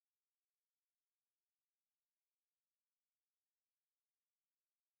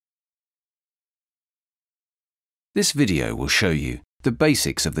This video will show you the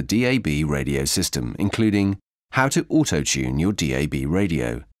basics of the DAB radio system, including how to auto-tune your DAB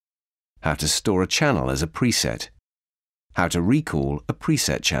radio, how to store a channel as a preset, how to recall a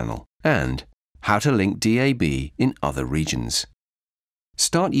preset channel, and how to link DAB in other regions.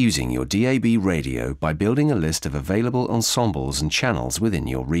 Start using your DAB radio by building a list of available ensembles and channels within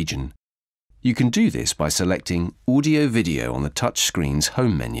your region. You can do this by selecting Audio Video on the touchscreen's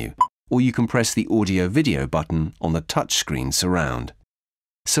Home menu, or you can press the Audio Video button on the touchscreen surround.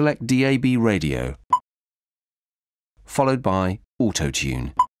 Select DAB radio, followed by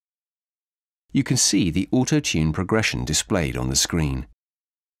Auto-Tune. You can see the auto-tune progression displayed on the screen.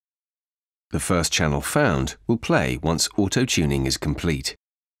 The first channel found will play once auto-tuning is complete.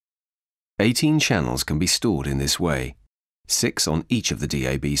 18 channels can be stored in this way, 6 on each of the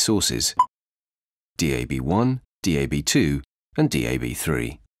DAB sources, DAB1, DAB2 and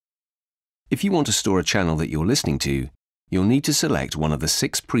DAB3. If you want to store a channel that you're listening to, you'll need to select one of the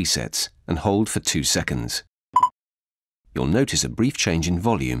 6 presets and hold for 2 seconds. You'll notice a brief change in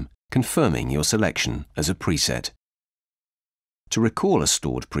volume, confirming your selection as a preset. To recall a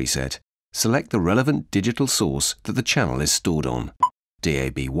stored preset, select the relevant digital source that the channel is stored on,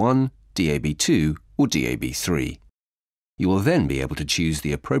 DAB1, DAB2 or DAB3. You will then be able to choose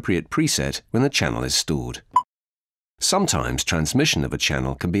the appropriate preset when the channel is stored. Sometimes transmission of a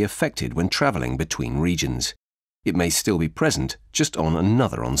channel can be affected when travelling between regions. It may still be present, just on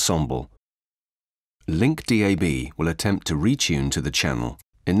another ensemble. Link DAB will attempt to retune to the channel,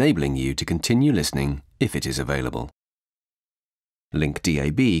 enabling you to continue listening if it is available. Link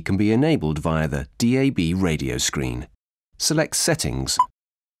DAB can be enabled via the DAB radio screen. Select Settings.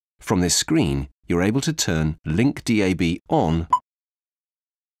 From this screen, you're able to turn Link DAB on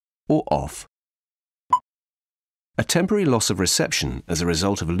or off. A temporary loss of reception as a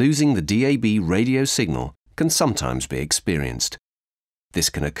result of losing the DAB radio signal can sometimes be experienced. This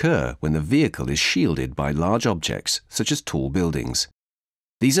can occur when the vehicle is shielded by large objects, such as tall buildings.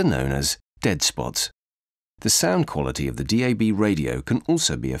 These are known as dead spots. The sound quality of the DAB radio can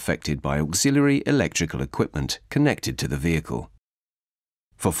also be affected by auxiliary electrical equipment connected to the vehicle.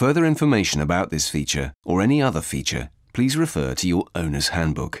 For further information about this feature or any other feature, please refer to your owner's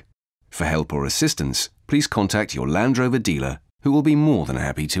handbook. For help or assistance, please contact your Land Rover dealer, who will be more than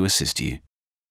happy to assist you.